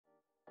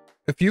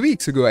A few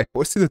weeks ago, I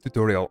posted a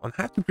tutorial on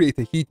how to create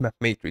a heat map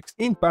matrix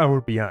in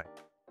Power BI.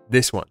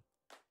 This one.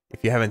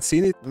 If you haven't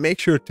seen it, make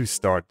sure to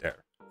start there.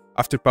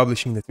 After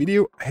publishing that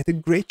video, I had a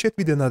great chat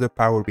with another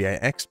Power BI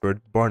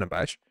expert,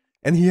 Barnabas,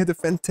 and he had a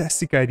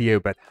fantastic idea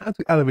about how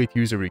to elevate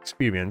user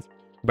experience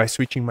by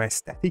switching my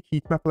static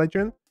heat map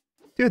legend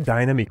to a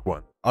dynamic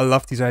one. I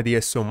loved his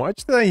idea so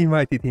much that I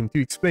invited him to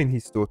explain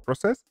his thought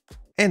process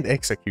and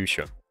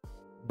execution.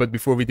 But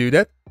before we do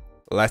that,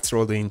 let's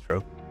roll the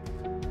intro.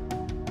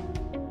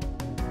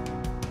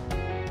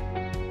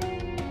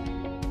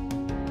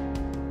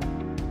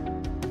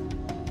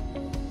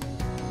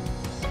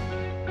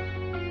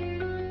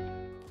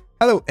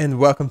 Hello and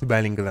welcome to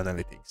BI-Lingual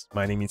Analytics.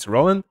 My name is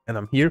Roland and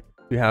I'm here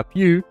to help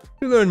you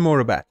to learn more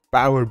about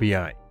Power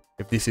BI.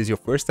 If this is your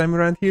first time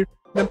around here,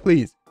 then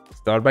please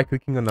start by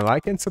clicking on the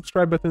like and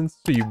subscribe buttons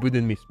so you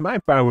wouldn't miss my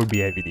Power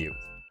BI videos.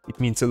 It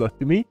means a lot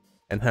to me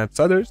and helps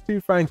others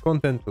to find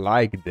content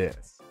like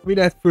this.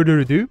 Without further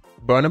ado,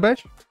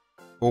 Barnabas,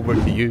 over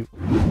to you.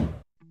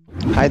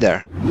 Hi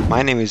there,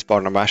 my name is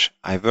Barnabas.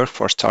 I work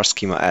for Star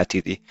Schema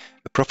Ltd,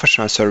 a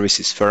professional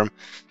services firm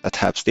that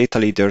helps data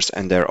leaders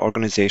and their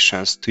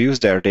organizations to use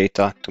their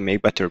data to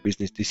make better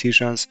business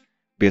decisions,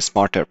 build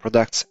smarter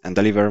products, and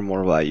deliver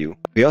more value.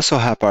 We also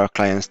help our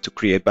clients to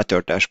create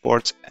better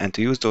dashboards and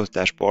to use those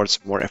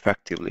dashboards more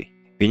effectively.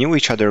 We knew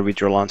each other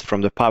with Roland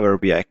from the Power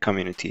BI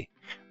community.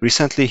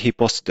 Recently, he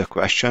posted a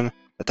question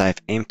that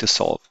I've aimed to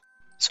solve.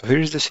 So here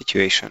is the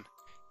situation.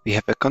 We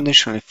have a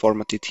conditionally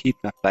formatted heat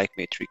map-like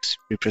matrix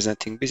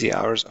representing busy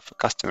hours of a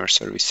customer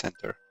service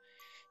center.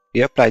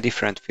 We apply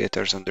different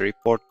filters on the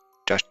report,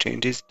 just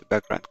changes the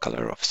background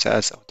color of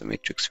cells of the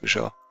matrix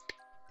visual.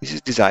 This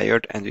is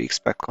desired and we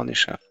expect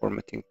conditional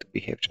formatting to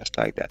behave just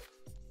like that.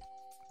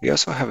 We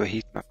also have a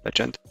heat map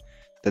legend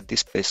that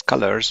displays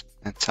colors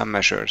and some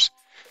measures,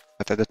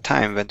 but at the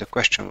time when the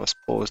question was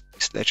posed,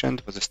 this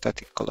legend was a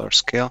static color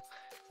scale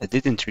that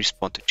didn't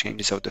respond to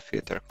changes of the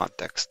filter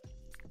context.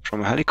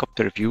 From a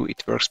helicopter view,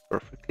 it works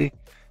perfectly.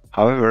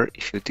 However,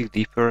 if you dig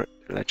deeper,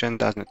 the legend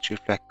does not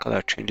reflect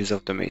color changes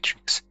of the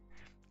matrix.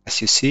 As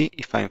you see,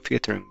 if I am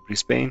filtering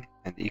Brisbane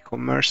and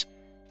e-commerce,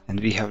 and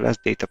we have less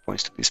data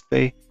points to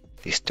display,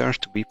 this turns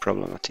to be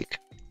problematic.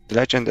 The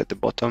legend at the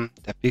bottom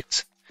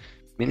depicts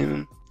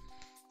minimum,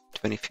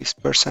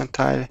 25th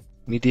percentile,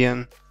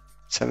 median,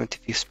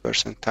 75th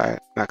percentile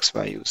max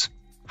values.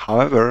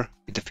 However,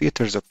 with the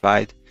filters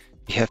applied,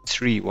 we have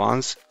three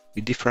ones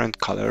with different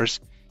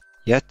colors.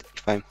 Yet,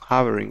 if I'm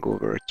hovering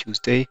over a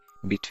Tuesday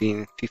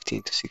between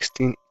 15 to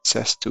 16, it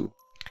says 2.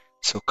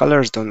 So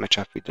colors don't match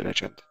up with the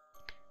legend.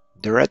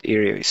 The red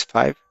area is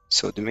 5,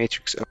 so the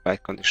matrix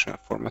applied conditional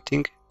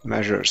formatting.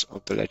 Measures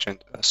of the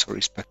legend also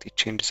respected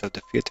changes of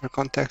the filter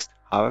context.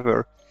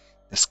 However,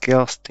 the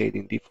scale stayed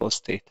in default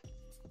state.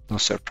 No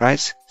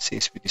surprise,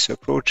 since with this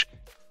approach,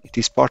 it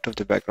is part of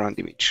the background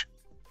image.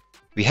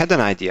 We had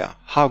an idea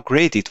how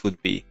great it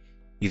would be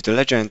if the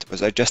legend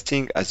was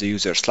adjusting as the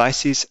user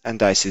slices and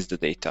dices the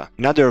data.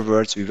 In other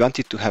words, we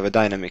wanted to have a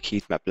dynamic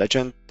heat map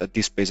legend that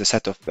displays a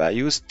set of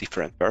values,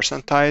 different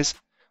percentiles,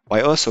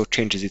 while also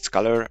changes its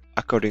color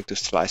according to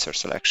slicer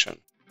selection.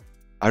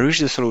 I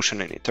reached the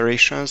solution in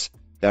iterations,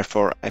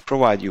 therefore I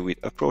provide you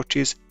with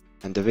approaches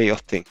and the way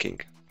of thinking.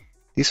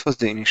 This was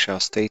the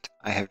initial state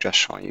I have just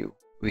shown you.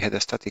 We had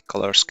a static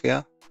color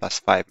scale plus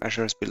 5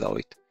 measures below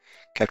it,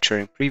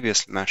 capturing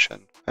previously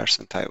mentioned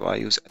percentile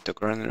values at the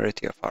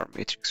granularity of our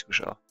matrix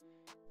visual.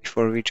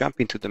 Before we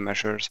jump into the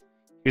measures,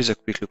 here's a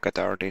quick look at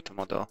our data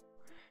model.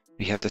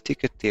 We have the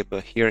ticket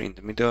table here in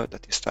the middle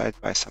that is styled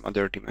by some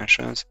other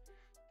dimensions.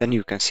 Then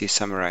you can see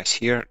summarized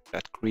here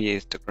that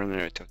creates the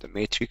granularity of the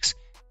matrix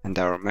and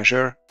our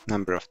measure,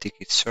 number of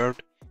tickets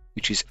served,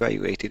 which is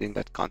evaluated in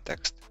that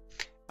context.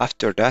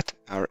 After that,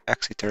 our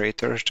X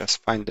iterators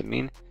just find the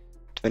mean,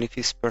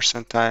 25th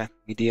percentile,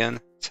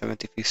 median,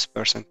 75th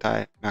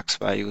percentile, max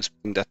values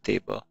in that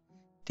table.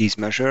 These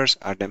measures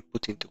are then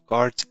put into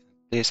cards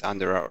and placed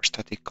under our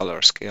static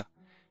color scale.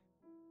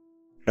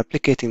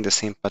 Replicating the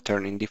same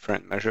pattern in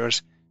different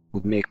measures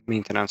would make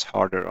maintenance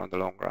harder on the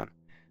long run,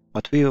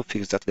 but we will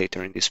fix that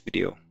later in this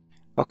video.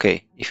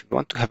 Okay, if you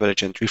want to have a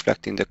legend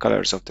reflecting the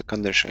colors of the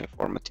conditionally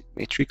formatted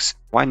matrix,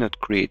 why not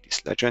create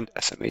this legend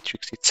as a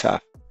matrix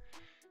itself?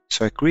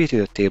 So I created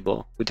a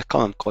table with a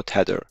column called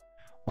header.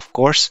 Of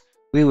course,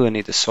 we will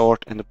need a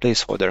sort and a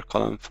placeholder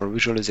column for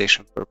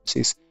visualization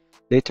purposes.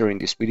 Later in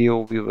this video,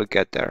 we will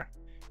get there.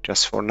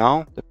 Just for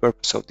now, the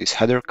purpose of this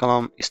header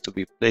column is to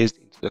be placed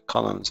into the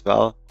columns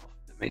well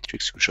of the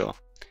matrix visual.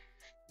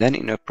 Then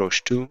in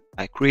approach 2,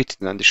 I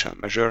created an additional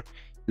measure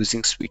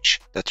using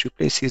switch that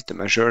replaces the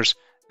measures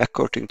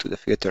according to the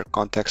filter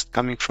context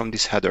coming from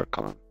this header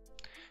column.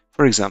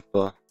 For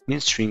example, min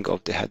string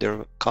of the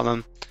header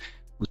column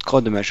would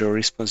call the measure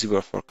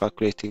responsible for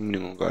calculating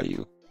minimum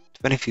value.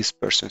 25th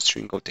percent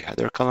string of the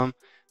header column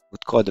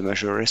would call the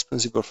measure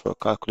responsible for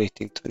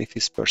calculating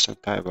 25th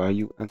percentile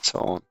value, and so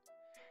on.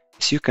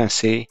 As you can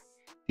see,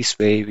 this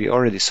way we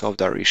already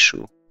solved our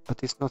issue,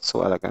 but it's not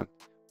so elegant.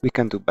 We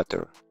can do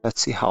better.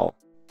 Let's see how.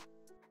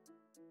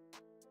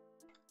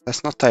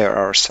 Let's not tire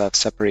ourselves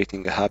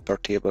separating a helper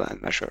table and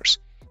measures.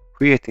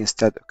 Create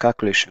instead a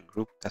calculation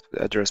group that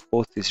will address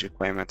both these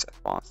requirements at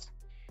once.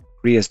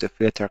 Creates the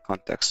filter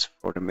context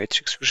for the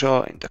matrix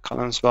visual in the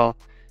columns well,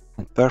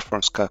 and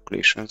performs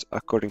calculations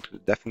according to the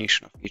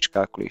definition of each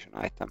calculation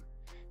item,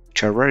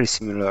 which are very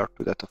similar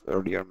to that of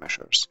earlier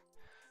measures.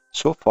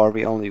 So far,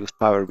 we only used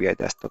Power BI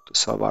Desktop to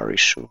solve our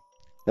issue.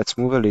 Let's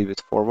move a little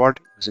bit forward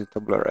using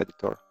Tabular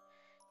Editor.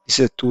 This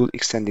is a tool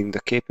extending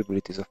the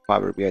capabilities of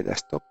Power BI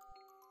Desktop.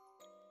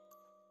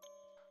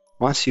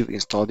 Once you've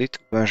installed it,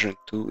 version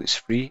 2 is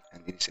free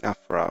and it is enough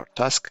for our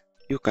task.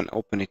 You can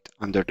open it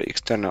under the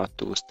External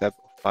Tools tab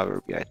of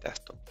Power BI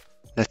Desktop.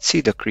 Let's see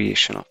the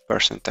creation of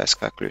percentile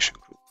calculation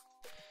group.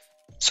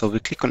 So we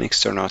click on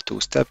External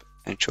Tools tab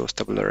and choose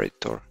Tabular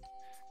Editor.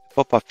 The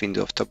pop-up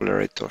window of Tabular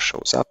Editor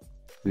shows up.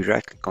 We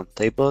right-click on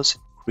Tables,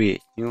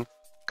 Create New,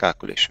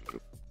 Calculation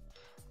Group.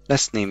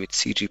 Let's name it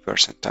CG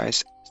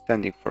Percentiles,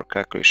 standing for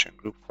Calculation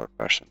Group for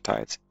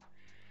Percentiles.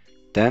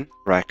 Then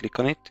right-click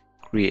on it,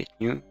 Create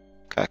New,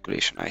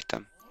 Calculation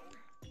Item.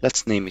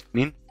 Let's name it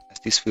Min, as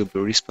this will be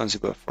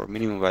responsible for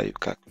minimum value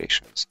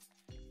calculations.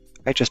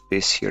 I just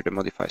paste here the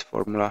modified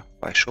formula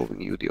by showing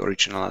you the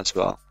original as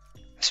well.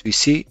 As we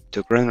see,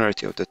 the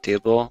granularity of the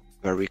table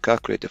where we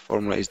calculate the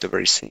formula is the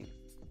very same.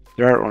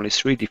 There are only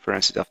 3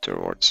 differences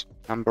afterwards.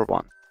 Number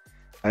 1.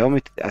 I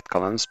omitted add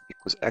columns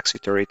because x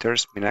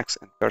iterators, min-x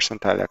and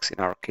percentile-x in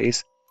our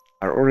case,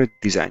 are already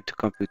designed to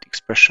compute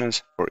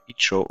expressions for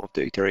each row of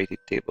the iterated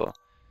table.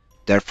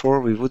 Therefore,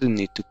 we wouldn't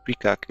need to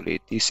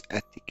pre-calculate this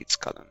add tickets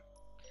column.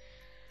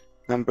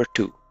 Number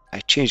 2. I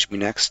changed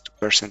min-x to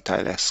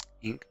percentile-x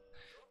ink.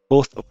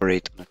 Both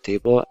operate on a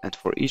table, and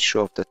for each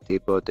row of the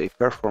table they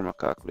perform a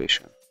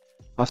calculation.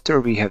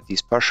 After we have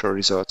these partial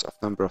results of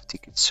number of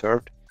tickets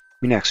served,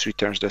 min-x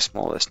returns the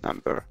smallest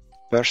number.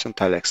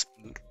 Percentile-x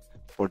ink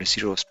for the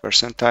zeroth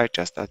percentile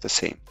just does the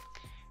same.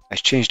 I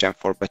changed them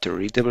for better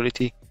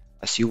readability,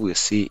 as you will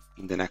see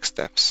in the next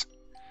steps.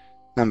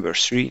 Number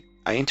 3.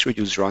 I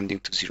introduced rounding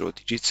to 0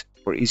 digits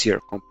for easier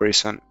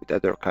comparison with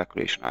other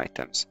calculation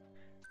items.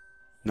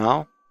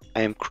 Now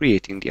I am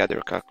creating the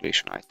other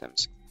calculation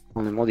items,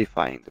 only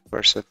modifying the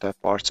percentile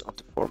parts of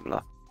the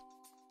formula.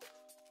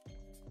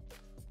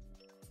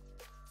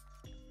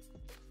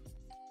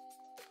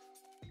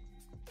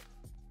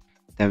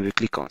 Then we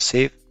click on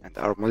Save and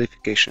our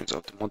modifications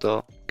of the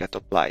model get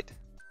applied.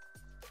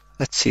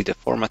 Let's see the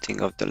formatting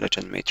of the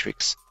legend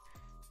matrix.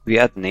 We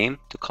add name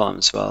to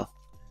columns well.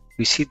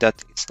 We see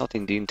that it's not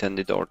in the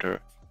intended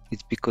order.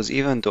 It's because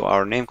even though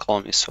our name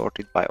column is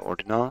sorted by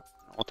ordinal,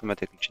 an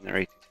automatically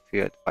generated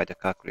field by the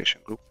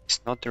calculation group is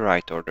not the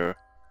right order.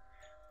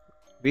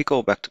 We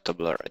go back to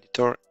Tabular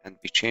Editor and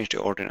we change the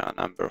ordinal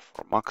number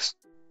for max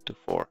to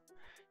 4.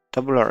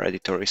 Tabular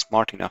Editor is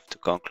smart enough to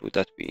conclude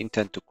that we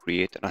intend to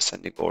create an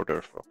ascending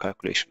order for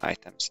calculation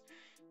items.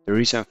 The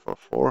reason for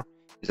 4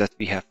 is that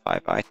we have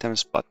 5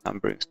 items but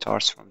numbering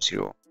starts from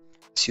 0,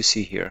 as you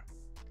see here.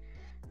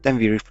 Then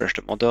we refresh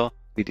the model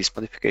with this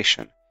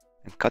modification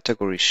and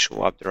categories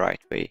show up the right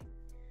way.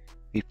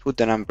 We put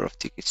the number of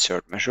tickets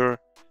served measure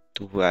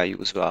to value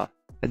as well.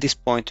 At this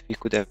point we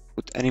could have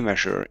put any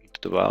measure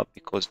into the well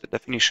because the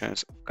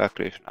definitions of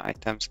calculation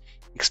items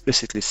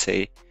explicitly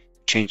say to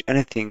change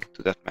anything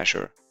to that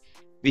measure.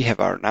 We have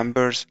our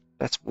numbers,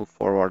 let's move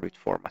forward with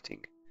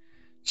formatting.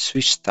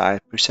 Switch style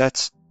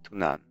presets to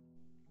none.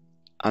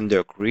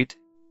 Under grid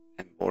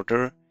and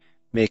border,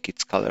 make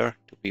its color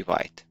to be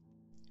white.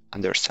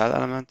 Under cell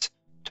elements,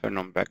 turn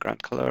on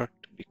background color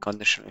to be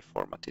conditionally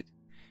formatted.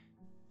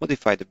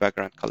 Modify the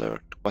background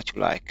color to what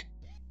you like.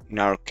 In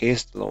our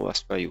case, the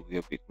lowest value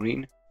will be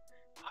green,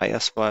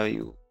 highest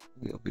value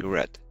will be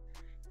red,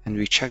 and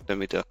we check the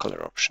middle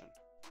color option.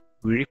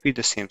 We repeat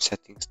the same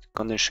settings to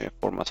conditionally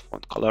format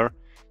font color.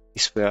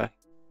 This way,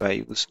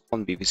 values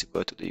won't be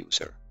visible to the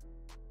user.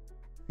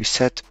 We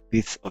set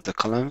width of the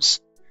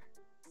columns.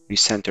 We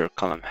center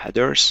column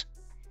headers.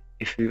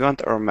 If we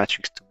want our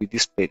matrix to be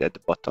displayed at the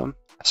bottom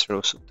as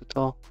row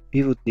subtotal,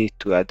 we would need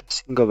to add a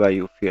single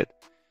value field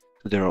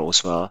to the row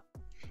as well.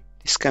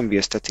 This can be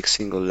a static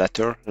single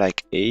letter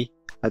like A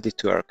added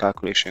to our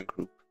calculation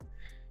group.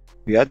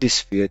 We add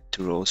this field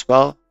to row as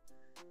well,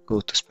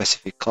 go to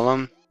specific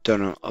column,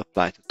 turn on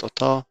apply to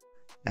total,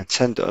 and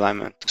set the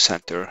alignment to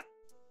center.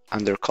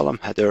 Under column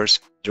headers,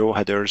 row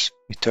headers,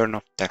 we turn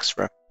off text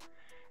wrap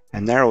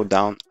and narrow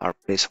down our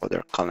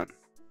placeholder column.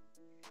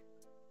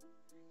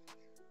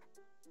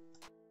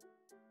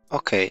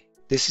 Okay,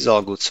 this is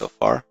all good so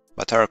far,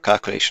 but our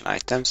calculation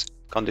items,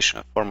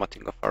 conditional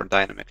formatting of our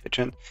dynamic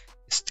legend,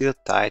 is still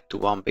tied to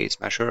one base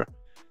measure,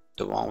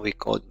 the one we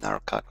called in our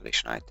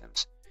calculation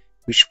items,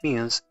 which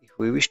means if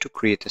we wish to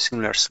create a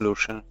similar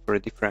solution for a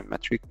different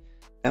metric,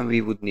 then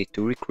we would need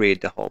to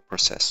recreate the whole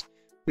process,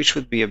 which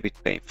would be a bit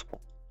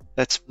painful.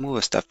 Let's move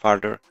a step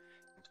further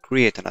and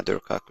create another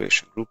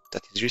calculation group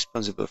that is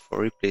responsible for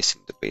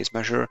replacing the base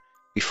measure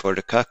before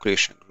the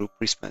calculation group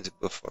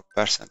responsible for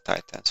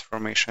percentile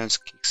transformations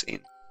kicks in.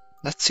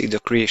 Let's see the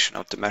creation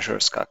of the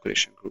measures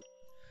calculation group.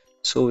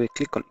 So we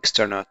click on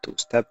External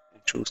Tools tab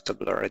and choose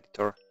Tabular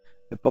Editor.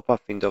 The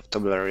pop-up window of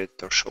Tabular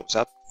Editor shows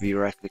up. We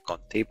right-click on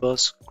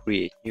Tables,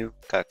 Create New,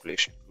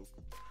 Calculation Group.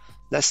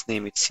 Let's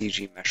name it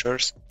CG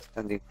Measures,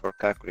 standing for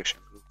Calculation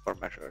Group for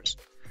Measures.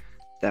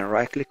 Then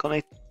right-click on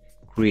it,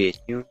 Create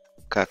New,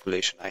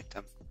 Calculation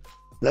Item.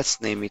 Let's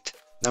name it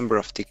Number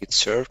of Tickets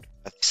Served,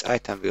 as this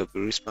item will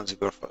be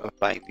responsible for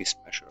applying this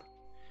measure.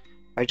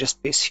 I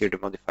just paste here the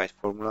modified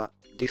formula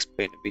and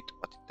explain a bit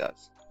what it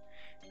does.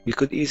 We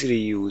could easily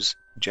use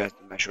just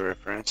the measure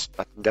reference,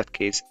 but in that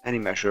case any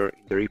measure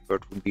in the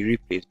report would be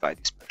replaced by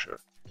this measure.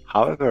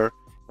 However,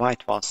 we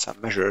might want some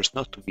measures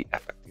not to be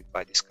affected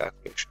by this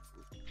calculation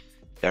group.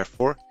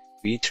 Therefore,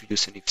 we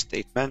introduce an if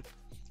statement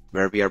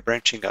where we are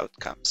branching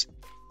outcomes.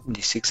 In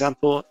this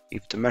example,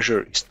 if the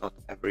measure is not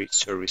average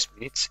service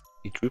minutes,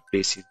 it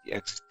replaces the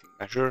existing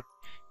measure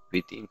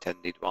with the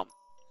intended one.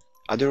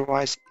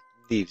 Otherwise,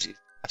 it leaves it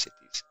as it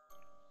is.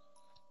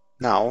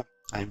 Now,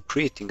 I am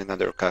creating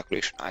another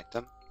calculation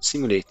item,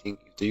 simulating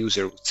if the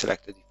user would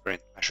select a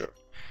different measure.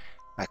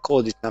 I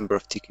called it Number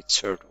of Tickets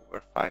Served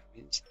over 5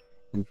 minutes,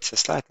 and it's a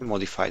slightly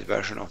modified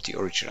version of the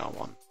original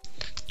one.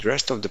 The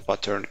rest of the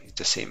pattern is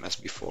the same as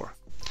before.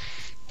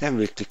 Then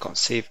we'll click on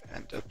Save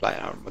and apply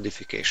our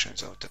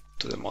modifications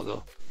to the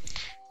model.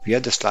 We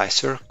add a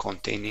slicer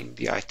containing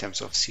the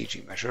items of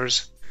CG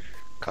Measures,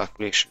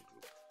 Calculation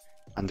Group.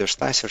 Under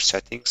Slicer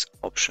Settings,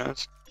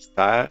 Options,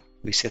 Style,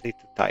 we set it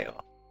to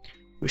Tile.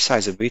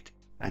 Resize a bit,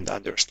 and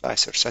under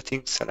Slicer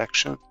Settings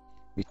Selection,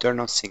 we turn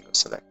on Single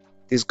Select.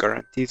 This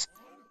guarantees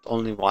that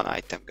only one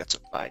item gets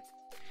applied.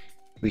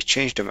 We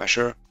change the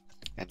measure,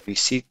 and we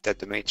see that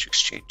the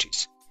matrix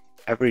changes.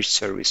 Average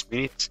service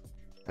minutes,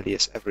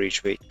 alias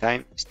average wait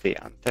time, stay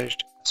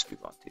untouched as we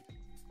wanted.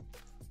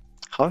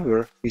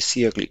 However, we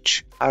see a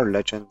glitch. Our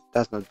legend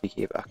does not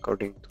behave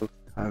according to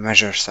our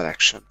measure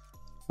selection.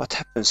 What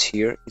happens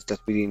here is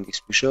that within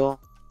this visual,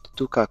 the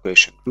two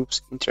calculation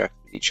groups interact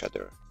with each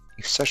other.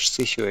 If such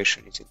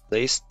situation is in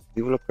place,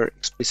 the developer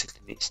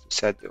explicitly needs to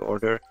set the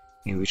order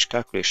in which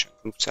calculation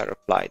groups are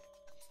applied.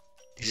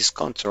 This is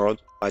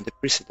controlled by the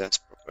Precedence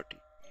property.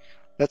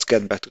 Let's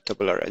get back to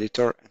Tabular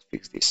Editor and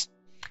fix this.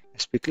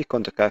 As we click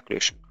on the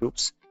calculation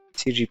groups,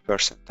 CG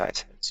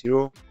percentiles has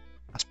 0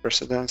 as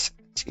precedence,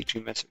 and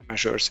CG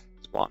measures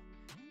has 1.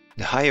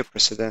 The higher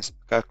precedence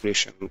a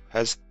calculation group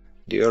has,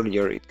 the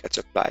earlier it gets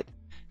applied.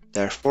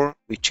 Therefore,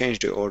 we change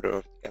the order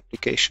of the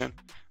application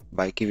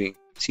by giving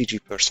CG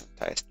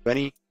percentiles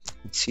 20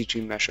 and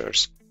CG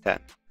measures 10.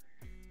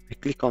 We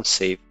click on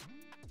Save,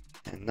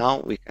 and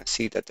now we can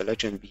see that the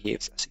legend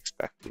behaves as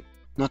expected.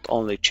 Not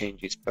only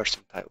changes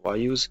percentile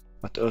values,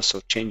 but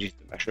also changes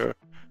the measure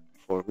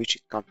for which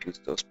it computes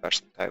those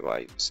percentile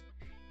values.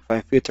 If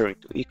I'm filtering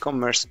to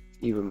e-commerce, it's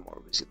even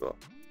more visible.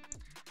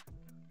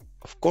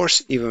 Of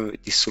course, even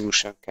with this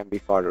solution can be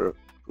further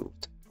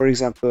improved. For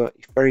example,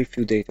 if very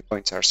few data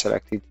points are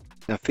selected,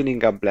 then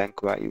filling up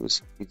blank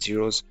values with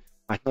zeros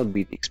might not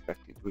be the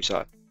expected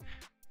result.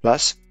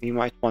 Plus, we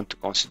might want to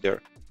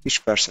consider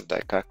which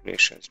percentile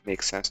calculations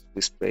make sense to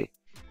display.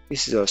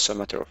 This is also a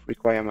matter of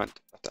requirement,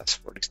 but as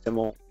for this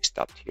demo, we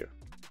stopped here.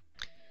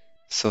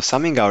 So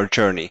summing our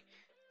journey,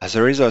 as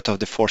a result of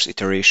the fourth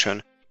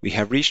iteration, we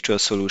have reached to a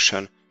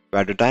solution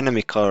where the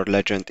dynamic color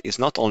legend is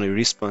not only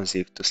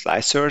responsive to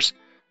slicers,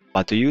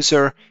 but the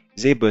user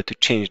is able to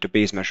change the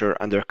base measure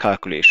under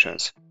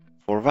calculations.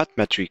 For what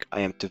metric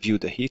I am to view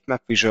the heatmap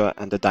visual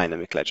and the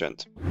dynamic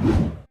legend.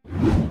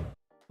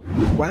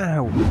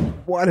 Wow,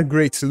 what a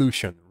great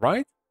solution,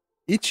 right?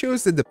 It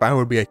shows that the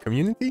Power BI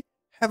community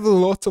have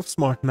lots of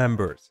smart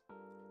members.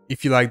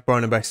 If you like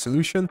Barnabas'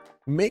 solution,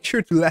 make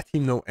sure to let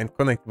him know and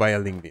connect via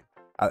LinkedIn.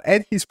 I'll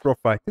add his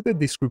profile to the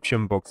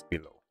description box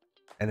below.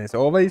 And as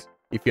always,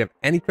 if you have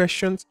any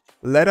questions,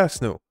 let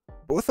us know.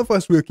 Both of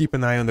us will keep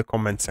an eye on the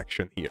comment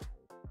section here.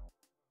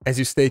 As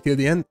you stay till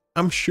the end,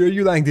 I'm sure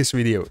you like this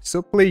video,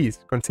 so please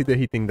consider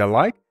hitting the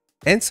like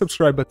and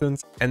subscribe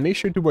buttons and make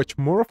sure to watch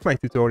more of my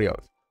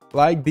tutorials,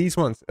 like these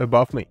ones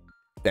above me.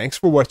 Thanks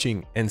for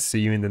watching and see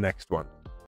you in the next one.